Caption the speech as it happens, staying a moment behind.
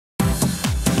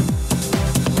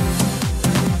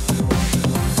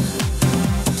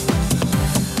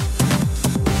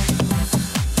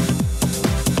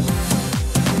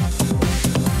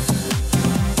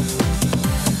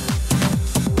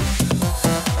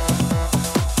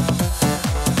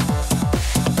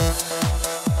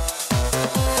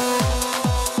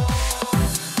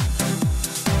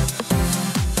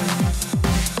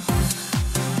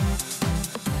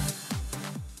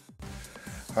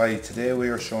Hi, today we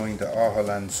are showing the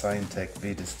Autoland Scientech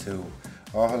Vedis 2.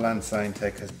 Autoland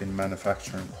Scientech has been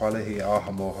manufacturing quality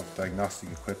automotive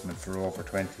diagnostic equipment for over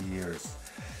 20 years.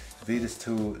 The Vedis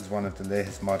 2 is one of the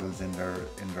latest models in their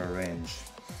range.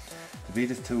 The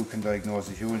Vedis 2 can diagnose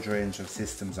a huge range of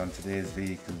systems on today's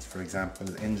vehicles, for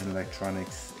example engine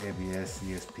electronics, A.D.S,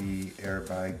 ESP,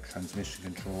 airbag, transmission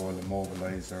control,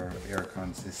 immobilizer,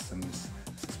 aircon systems,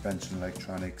 suspension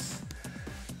electronics,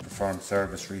 perform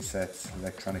service resets,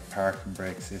 electronic park and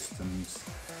brake systems,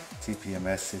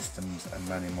 TPMS systems and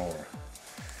many more.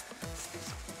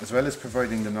 As well as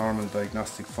providing the normal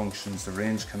diagnostic functions, the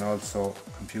range can also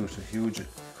complete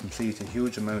a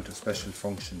huge amount of special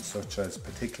functions such as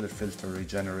particulate filter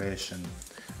regeneration,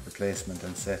 replacement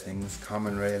and settings,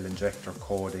 common rail injector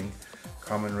coding,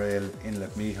 common rail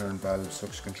inlet Mehern valve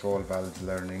suction control valves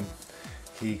learning,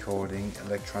 key coding,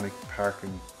 electronic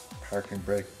parking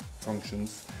brake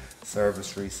functions,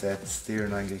 service resets,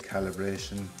 steering angle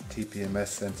calibration, TPMS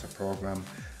sensor program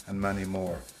and many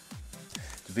more.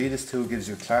 The Vedis 2 gives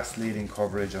you class-leading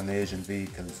coverage on Asian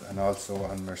vehicles and also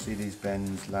on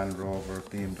Mercedes-Benz, Land Rover,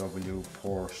 BMW,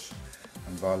 Porsche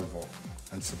and Volvo,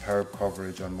 and superb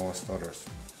coverage on most others.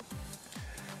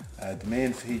 The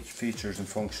main features and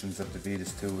functions of the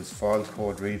Vedis 2 is fault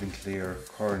code read and clear,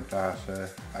 current data,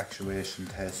 actuation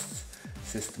tests,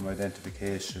 system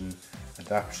identification,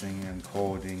 adaption and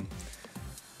coding.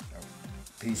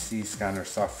 PC scanner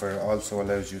software also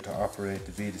allows you to operate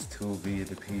the Vedis 2 via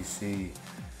the PC,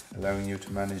 allowing you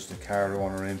to manage the car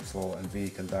owner info and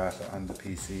vehicle data on the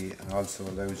PC, and also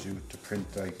allows you to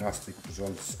print diagnostic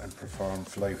results and perform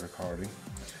flight recording.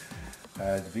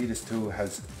 The Vedis 2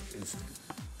 is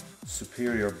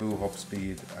superior boot up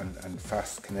speed and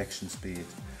fast connection speed.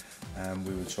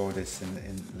 We will show this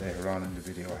later on in the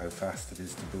video how fast it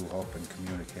is to boot up and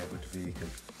communicate with the vehicle.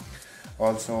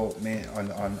 Also,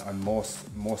 on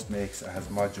most makes it has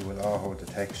module auto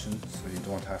detection, so you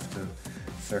don't have to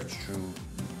search through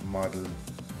model,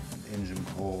 engine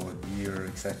code, year,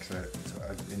 etc. So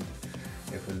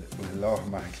it will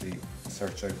automatically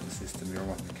search out the system you're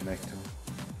wanting to connect to.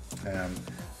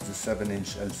 It's a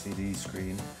 7-inch LCD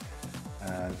screen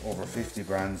and over 50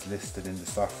 brands listed in the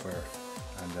software,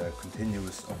 and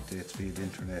continuous updates via the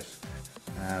internet.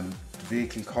 The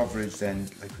vehicle coverage then,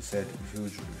 like we said,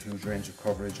 huge range of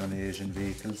coverage on Asian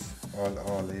vehicles,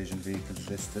 all Asian vehicles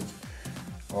listed,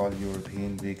 all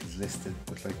European vehicles listed,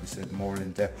 but like we said, more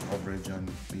in-depth coverage on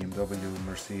BMW,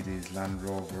 Mercedes, Land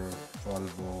Rover,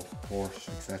 Volvo, Porsche,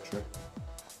 etc.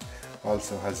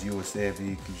 Also has USA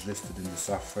vehicles listed in the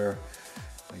software,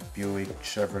 like Buick,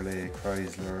 Chevrolet,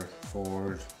 Chrysler,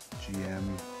 Ford,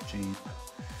 GM, Jeep,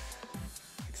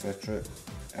 etc.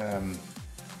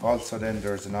 Also then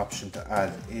there's an option to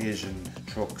add Asian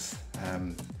trucks.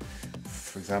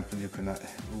 For example, you can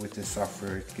with this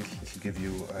software it'll give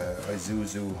you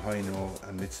Isuzu, Hino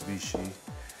and Mitsubishi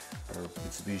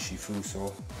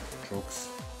Fuso trucks,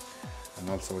 and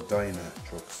also Dyna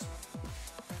trucks.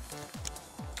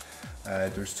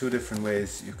 There's two different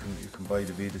ways you can buy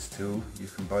the Vedis 2. You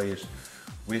can buy it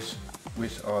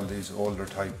with all these older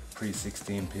type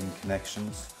pre-16 pin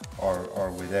connections or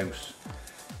without.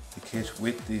 The kit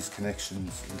with these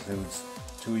connections includes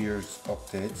 2 years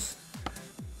updates,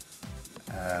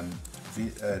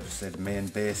 the main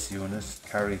base unit,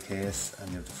 carry case, and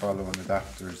you have the following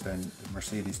adapters then: the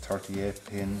Mercedes 38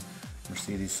 pin,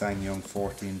 Mercedes SsangYong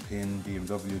 14 pin,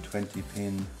 BMW 20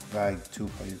 pin, VAG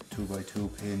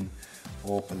 2x2 pin,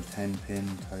 Opel 10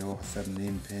 pin, Toyota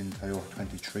 17 pin, Toyota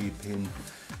 23 pin,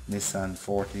 Nissan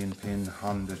 14 pin,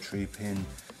 Honda 3 pin,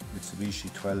 Mitsubishi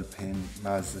 12 pin,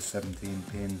 Mazda 17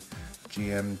 pin,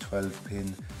 GM 12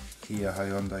 pin, Kia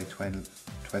Hyundai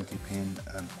 20 pin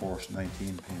and Porsche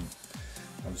 19 pin.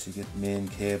 Obviously you get main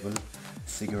cable,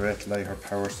 cigarette lighter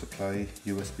power supply,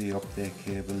 USB update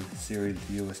cable, serial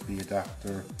to USB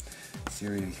adapter,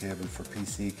 serial cable for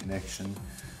PC connection,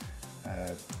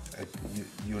 a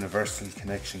universal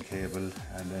connection cable,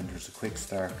 and then there's a quick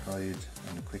start guide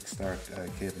and a quick start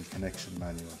cable connection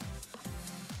manual.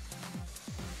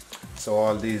 So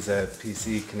all these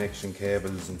PC connection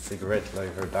cables and cigarette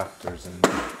lighter adapters and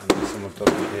some of the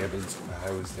other cables are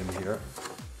housed in here.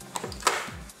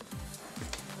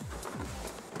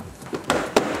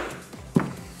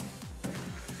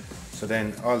 So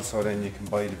then you can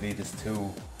buy the Vedis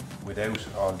 2 without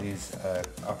all these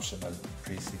optional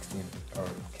pre-16 or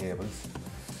cables,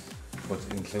 but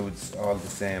it includes all the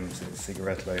same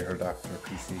cigarette lighter adapter,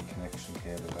 PC connection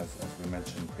cable as we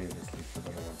mentioned previously for the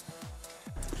other one.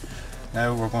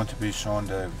 Now we're going to be showing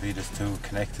the Vedis 2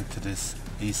 connected to this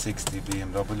E60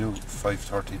 BMW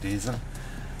 530 diesel.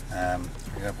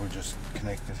 We'll just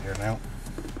connect it here now.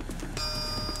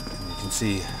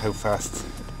 see how fast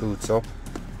it boots up.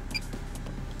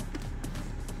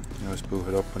 Now it's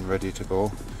booted up and ready to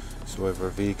go. So we have our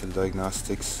vehicle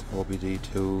diagnostics,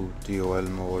 OBD2, DOL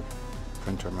mode,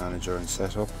 printer manager and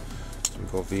setup. So we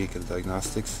go vehicle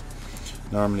diagnostics.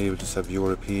 Normally we'll just have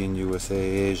European, USA,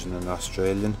 Asian and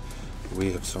Australian.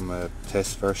 We have some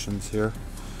test versions here.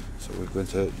 So we'll go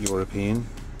into European,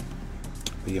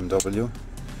 BMW.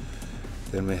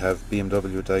 Then we have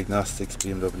BMW Diagnostics,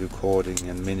 BMW Coding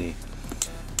and Mini.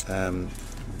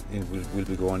 We'll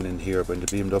be going in here, but in the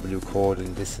BMW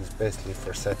Coding, this is basically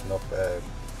for setting up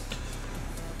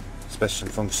special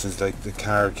functions like the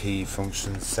car key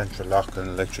functions, central lock and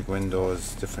electric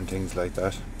windows, different things like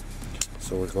that.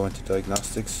 So we'll go into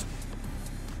Diagnostics.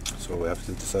 So we have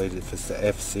to decide if it's the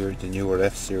F series, the newer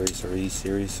F series or E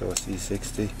series, so it's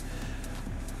E60.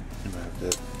 And we have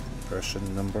the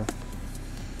version number.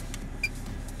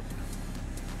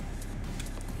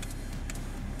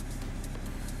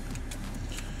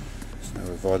 Now we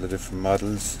have all the different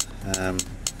models.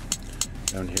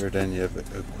 Down here then you have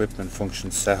equipment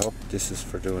function setup. This is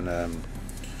for doing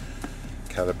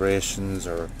calibrations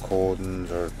or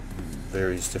codings or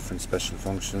various different special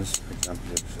functions. For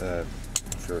example,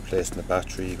 if you're replacing the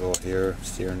battery, you go here,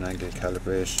 steering angle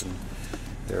calibration,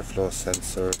 airflow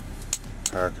sensor,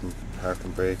 park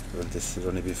and brake. Well, this would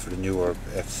only be for the newer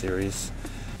F series,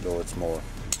 though it's more,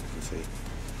 as you can see.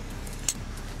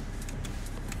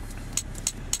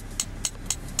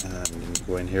 And you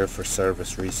go in here for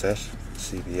service reset,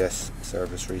 CBS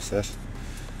service reset,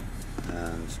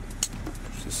 and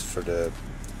this is for the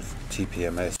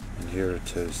TPMS, and here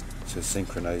to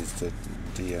synchronize the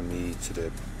DME to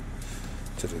the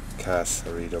CAS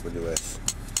or EWS.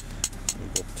 We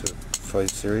go up to 5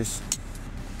 series,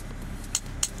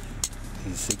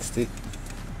 E60,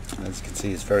 and as you can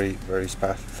see it's very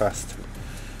fast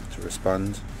to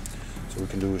respond. So we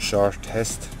can do a short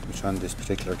test, which on this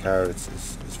particular car it's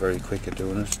very quick at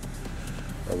doing it,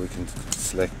 or we can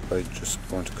select by just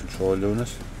going to control unit.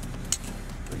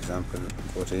 For example,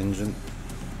 go to engine,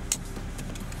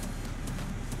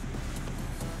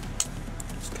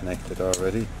 it's connected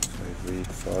already, so we read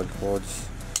fault codes,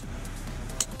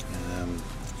 so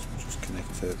just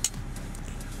connect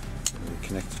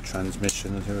the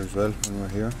transmission here as well when we're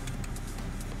here.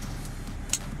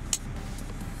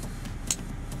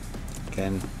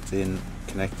 Again, it's in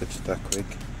connected that quick.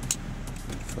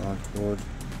 Fault code,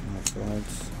 no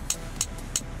faults.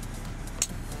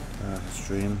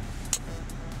 Stream.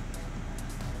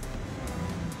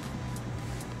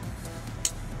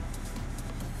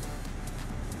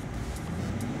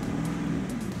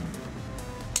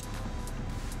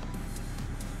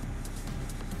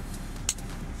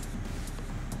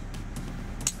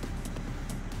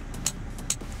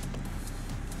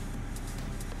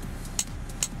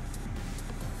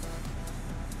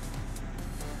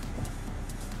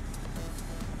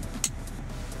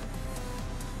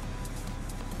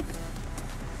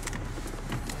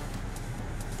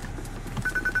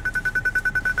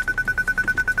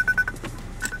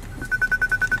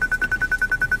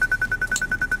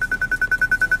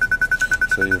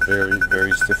 So you have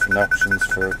various different options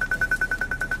for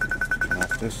turn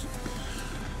off this,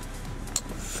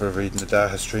 for reading the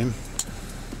data stream,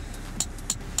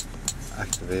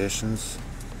 activations,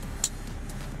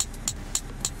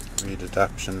 read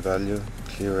adaptation value,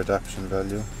 clear adaptation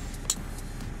value,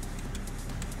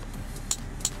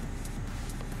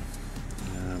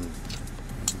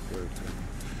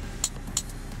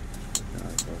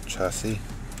 chassis,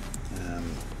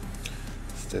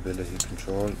 stability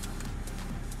control.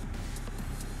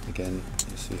 Again,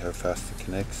 you see how fast it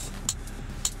connects.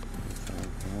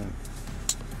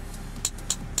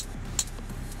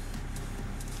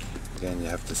 Again, you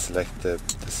have to select the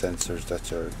sensors that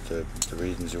are the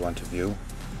readings you want to view.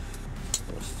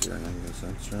 So steering angle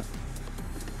sensor.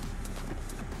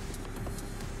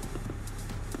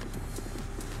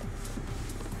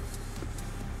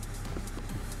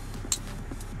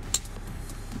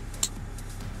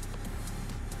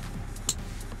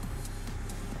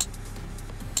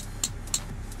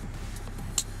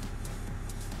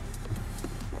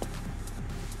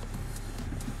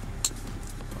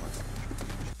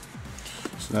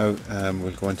 Now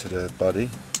we'll go into the body.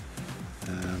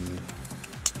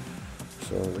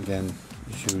 So again,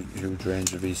 huge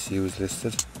range of ECUs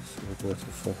listed. So we'll go to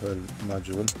the footwell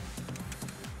module.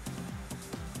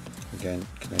 Again,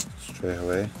 connect straight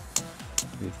away.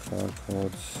 Read fault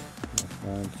codes, no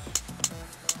faults.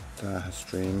 Data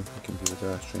stream, we can view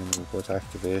data stream. We'll go to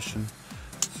activation,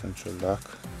 central lock.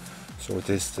 So with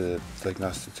this, the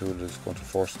diagnostic tool is going to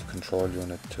force the control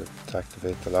unit to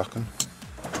activate the locking.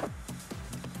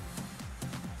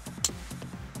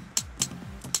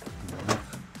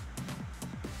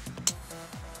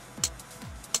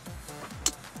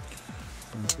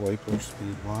 wiper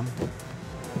speed 1.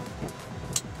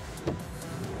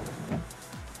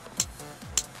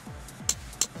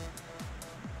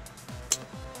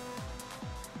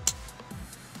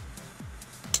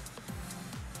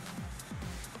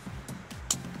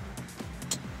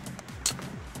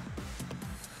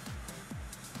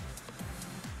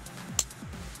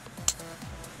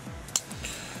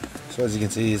 So as you can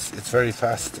see, it's very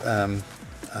fast and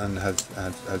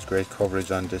has great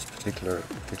coverage on this particular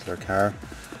car,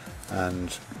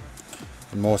 and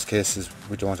in most cases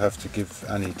we don't have to give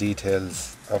any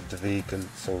details of the vehicle,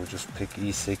 so we just pick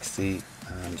E60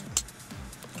 and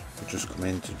we just come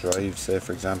in to drive. Say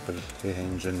for example, hit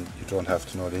engine, you don't have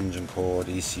to know the engine code,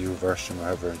 ECU version,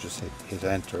 whatever, just hit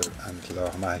enter and it'll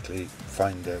automatically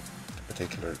find the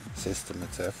particular system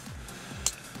itself.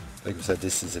 Like I said,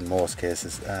 this is in most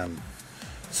cases.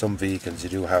 Some vehicles you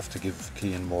do have to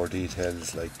key in more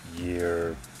details like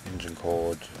year, engine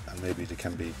code, and maybe there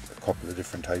can be a couple of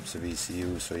different types of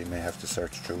ECU, so you may have to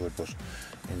search through it, but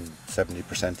in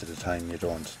 70% of the time you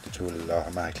don't. The tool will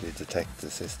automatically detect the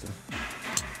system.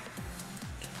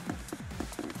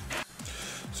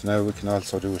 So now we can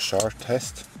also do a short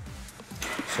test.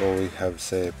 So we have,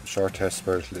 say, short test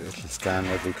where it'll scan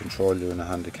every control unit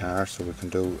on the car, so we can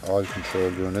do all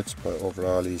control units by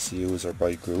overall ECUs or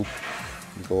by group.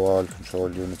 We go all control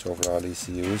units over all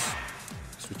ECUs,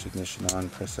 switch ignition on,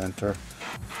 press enter.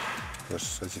 But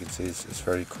as you can see, it's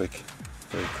very quick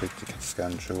to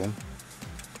scan through them.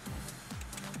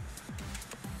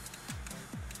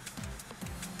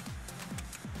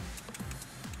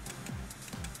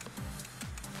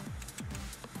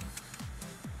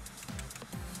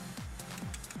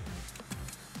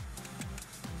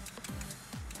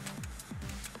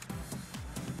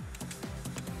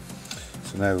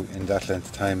 So now in that length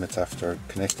of time, it's after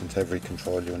connecting to every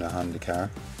control unit on the car.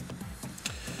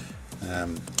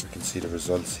 We can see the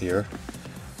results here,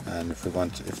 and if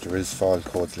there is fault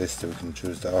codes listed, we can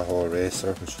choose the auto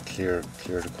eraser, which will clear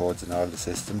the codes in all the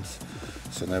systems.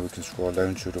 So now we can scroll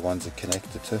down through the ones it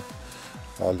connected to.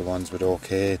 All the ones with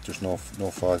OK, there's no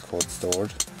fault code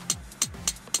stored.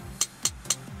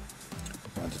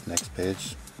 On to the next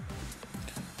page.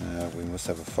 We must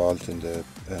have a fault in the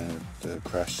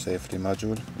crash safety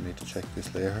module. We need to check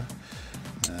this later.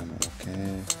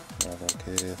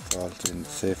 Okay, fault in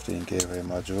safety and gateway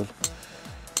module.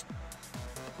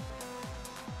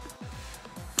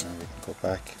 And we can go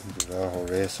back and do the auto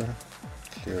eraser,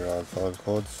 clear all fault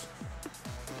codes.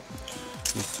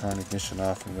 Please turn ignition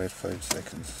off and wait 5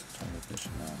 seconds. Turn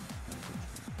ignition on.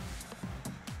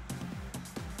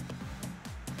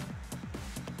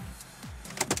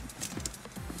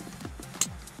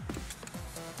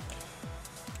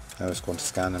 Now it's going to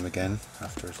scan them again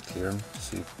after it's clearing to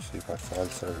see what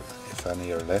faults, or if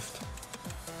any, are left.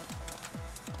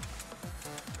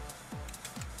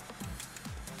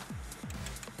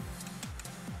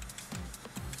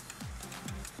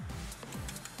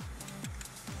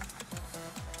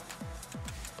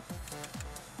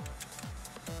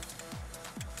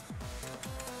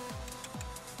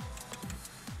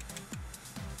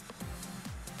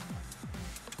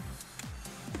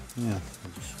 Yeah,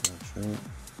 I'll just go through.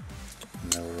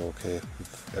 Now we're okay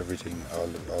with everything, all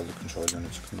the control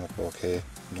units are coming up okay,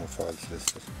 no faults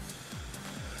listed.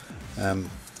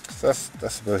 So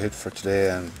that's about it for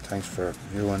today, and thanks for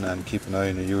viewing, and keep an eye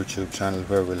on the YouTube channel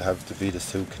where we'll have the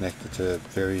Vedis 2 connected to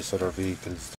various other vehicles.